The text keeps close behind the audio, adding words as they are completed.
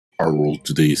Our world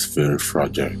today is very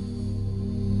fragile.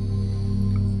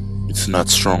 It's not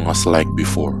strong as like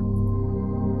before.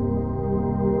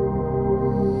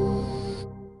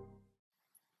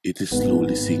 It is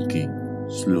slowly sinking,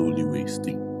 slowly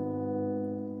wasting.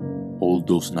 All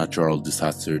those natural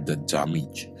disasters that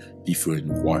damage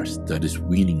different wars that is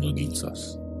winning against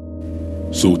us.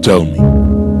 So tell me,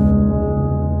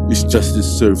 is justice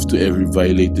served to every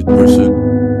violated person?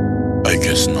 I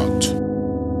guess not.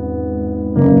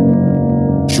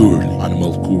 Surely,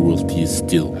 animal cruelty is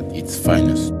still at its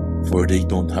finest, for they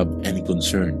don't have any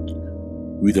concern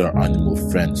with our animal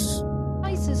friends.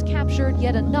 ISIS captured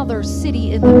yet another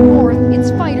city in the north.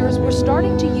 Its fighters were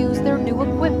starting to use their new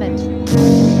equipment,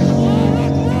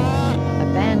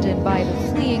 abandoned by the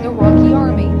fleeing Iraqi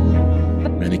army.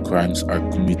 Many crimes are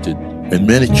committed, and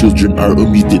many children are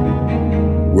omitted.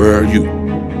 Where are you,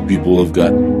 people of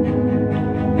God?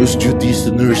 Whose duty is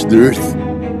to nourish the earth,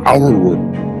 our world?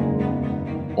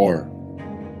 Or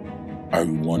are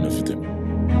we one of them?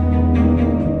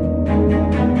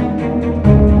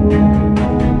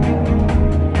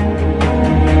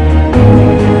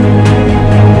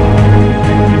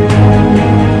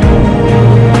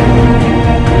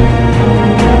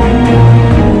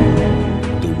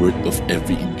 The worth of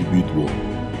every individual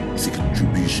is a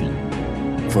contribution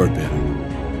for a better world.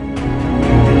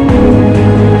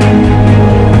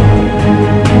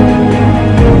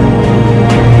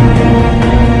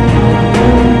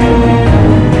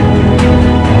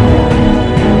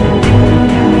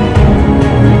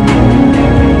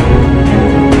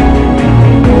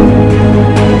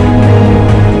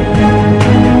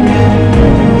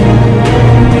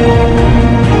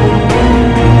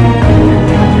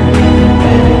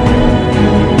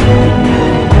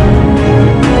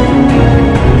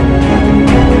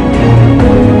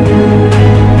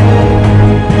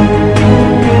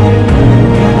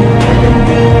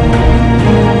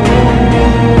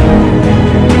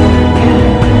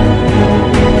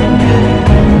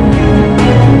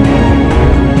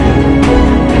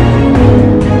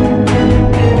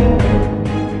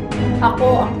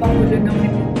 Ako ang Pangulo ng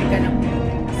Republika ng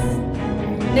Pilipinas.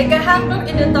 Nagahanggang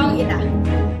inutang ina.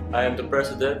 I am the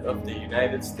President of the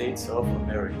United States of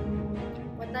America.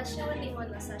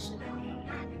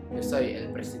 Yo soy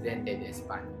el presidente de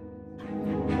España.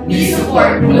 We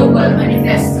support Global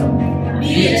Manifesto.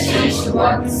 Be the change you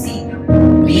want to see.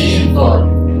 Be involved.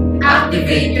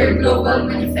 Activate your Global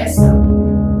Manifesto.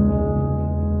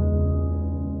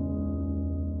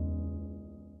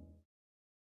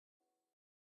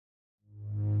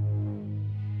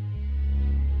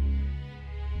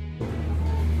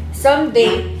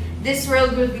 Someday, this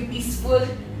world will be peaceful,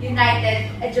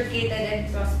 united, educated, and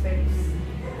prosperous.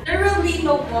 There will be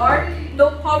no war,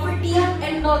 no poverty,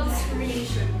 and no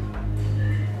discrimination.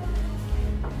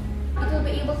 It will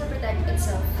be able to protect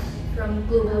itself from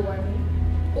global warming,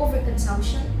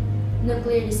 overconsumption,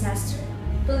 nuclear disaster,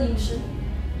 pollution,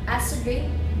 acid rain,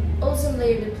 ozone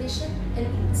layer depletion, and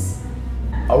AIDS.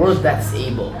 A world that's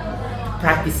able to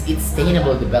practice its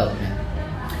sustainable development,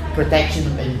 protection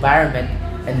of environment,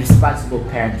 and responsible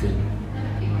parenthood.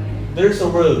 There's a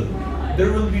world.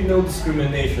 There will be no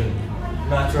discrimination,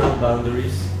 natural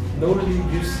boundaries, no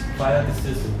religious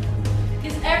fanaticism.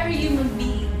 Because every human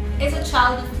being is a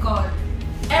child of God.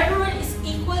 Everyone is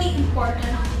equally important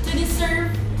to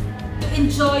deserve to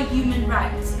enjoy human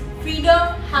rights,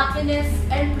 freedom, happiness,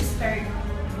 and prosperity.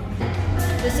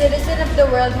 The citizens of the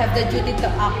world have the duty to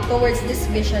act towards this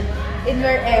vision in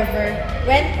wherever,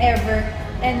 whenever,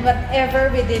 and whatever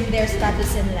within their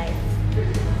status in life.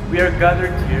 We are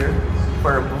gathered here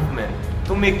for a movement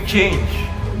to make change.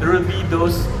 There will be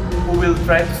those who will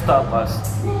try to stop us,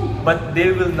 but they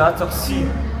will not succeed.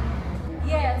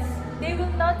 Yes, they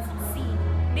will not succeed.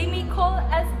 They may call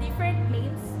us different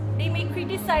names, they may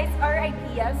criticize our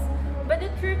ideas, but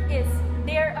the truth is,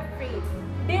 they are afraid.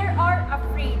 They are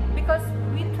afraid because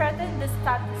we threaten the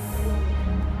status.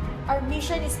 Our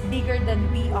mission is bigger than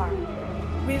we are.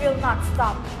 We will not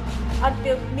stop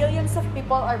until millions of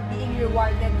people are being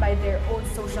rewarded by their own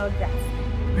social graph.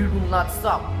 We will not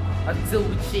stop until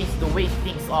we change the way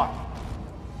things are.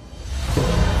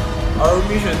 Our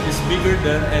mission is bigger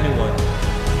than anyone.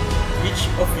 Each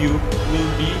of you will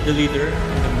be the leader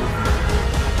in the movement.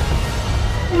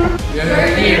 We are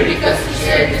here because we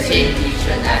share the same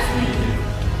vision as we do.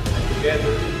 And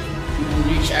together, We will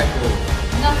reach our goal.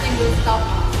 Nothing will stop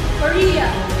us.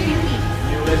 Korea!